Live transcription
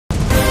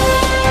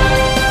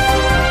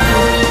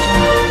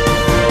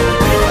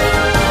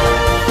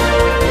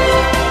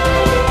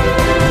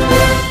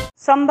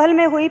संभल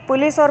में हुई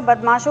पुलिस और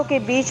बदमाशों के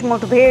बीच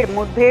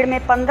मुठभेड़ में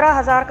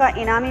 15,000 का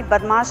इनामी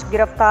बदमाश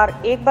गिरफ्तार।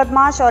 एक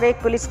बदमाश और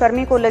एक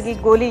पुलिसकर्मी को लगी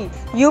गोली।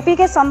 यूपी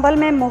के संभल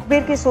में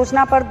मुखबिर की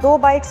सूचना पर 2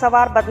 बाइक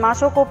सवार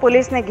बदमाशों को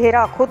पुलिस ने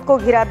घेरा। खुद को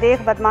घिरा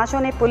देख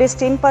बदमाशों ने पुलिस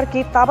टीम पर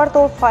की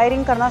ताबड़तोड़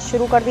फायरिंग करना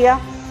शुरू कर दिया।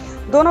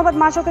 दोनों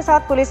बदमाशों के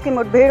साथ पुलिस की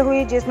मुठभेड़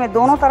हुई, जिसमें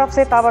दोनों तरफ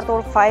से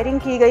ताबड़तोड़ फायरिंग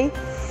की गई,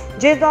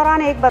 जिस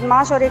दौरान एक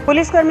बदमाश और एक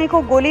पुलिसकर्मी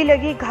को गोली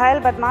लगी। घायल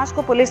बदमाश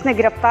को पुलिस ने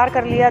गिरफ्तार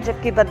कर लिया,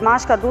 जबकि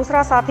बदमाश का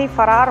दूसरा साथी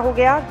फरार हो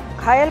गया।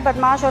 घायल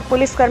बदमाश और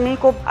पुलिसकर्मी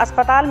को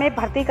अस्पताल में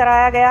भर्ती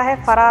कराया गया है।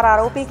 फरार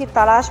आरोपी की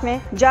तलाश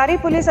में जारी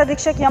पुलिस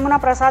अधीक्षक यमुना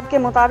प्रसाद के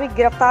मुताबिक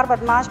गिरफ्तार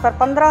बदमाश पर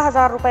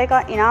 15,000 रुपए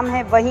का इनाम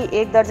है। वहीं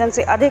 1 दर्जन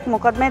से अधिक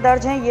मुकदमे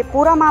दर्ज हैं। ये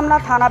पूरा मामला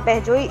थाना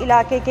बहजोई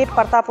इलाके के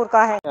परतापुर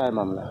का है। क्या है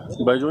मामला?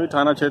 बहजोई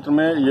थाना क्षेत्र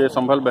में ये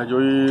संभल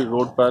बहजोई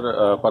रोड पर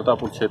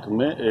परतापुर क्षेत्र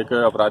में एक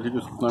अपराधी की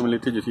सूचना मिली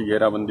थी, जिसकी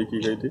घेराबंदी की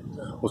गई थी।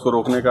 उसको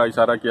रोकने का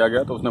इशारा किया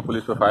गया तो उसने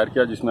पुलिस पर फायर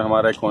किया, जिसमें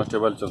हमारा एक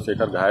कांस्टेबल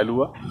चंद्रशेखर घायल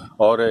हुआ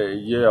और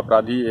ये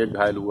अपराधी एक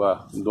घायल हुआ।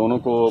 दोनों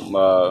को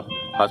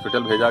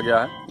हॉस्पिटल भेजा गया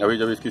है। अभी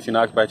जब इसकी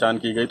शिनाख्त पहचान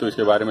की गई तो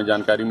इसके बारे में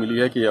जानकारी मिली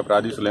है कि ये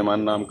अपराधी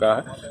सुलेमान नाम का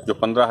है, जो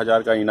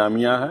 15,000 का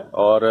इनामिया है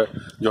और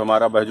जो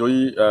हमारा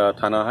बहजोई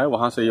थाना है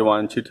वहाँ से ये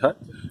वांछित है।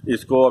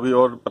 इसको अभी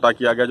और पता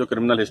किया गया, जो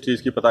क्रिमिनल हिस्ट्री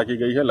इसकी पता की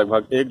गई है।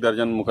 लगभग 1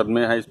 दर्जन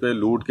मुकदमे हैं इस पे,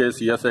 लूट के,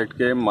 CS एक्ट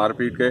के,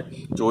 मारपीट के,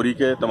 चोरी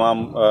के,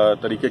 तमाम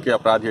तरीके के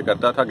अपराध ये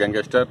करता था।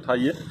 गैंगस्टर था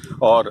ये,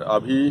 और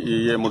अभी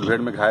ये मुठभेड़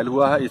में घायल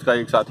हुआ है। इसका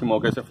एक साथी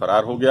मौके से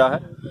फरार हो गया है।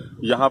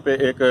 यहाँ पे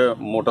एक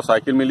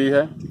मोटरसाइकिल मिली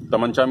है,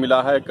 तमंचा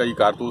मिला है, कई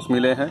कारतूस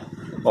मिले हैं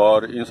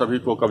और इन सभी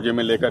को कब्जे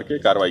में लेकर के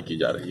कार्रवाई की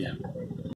जा रही है।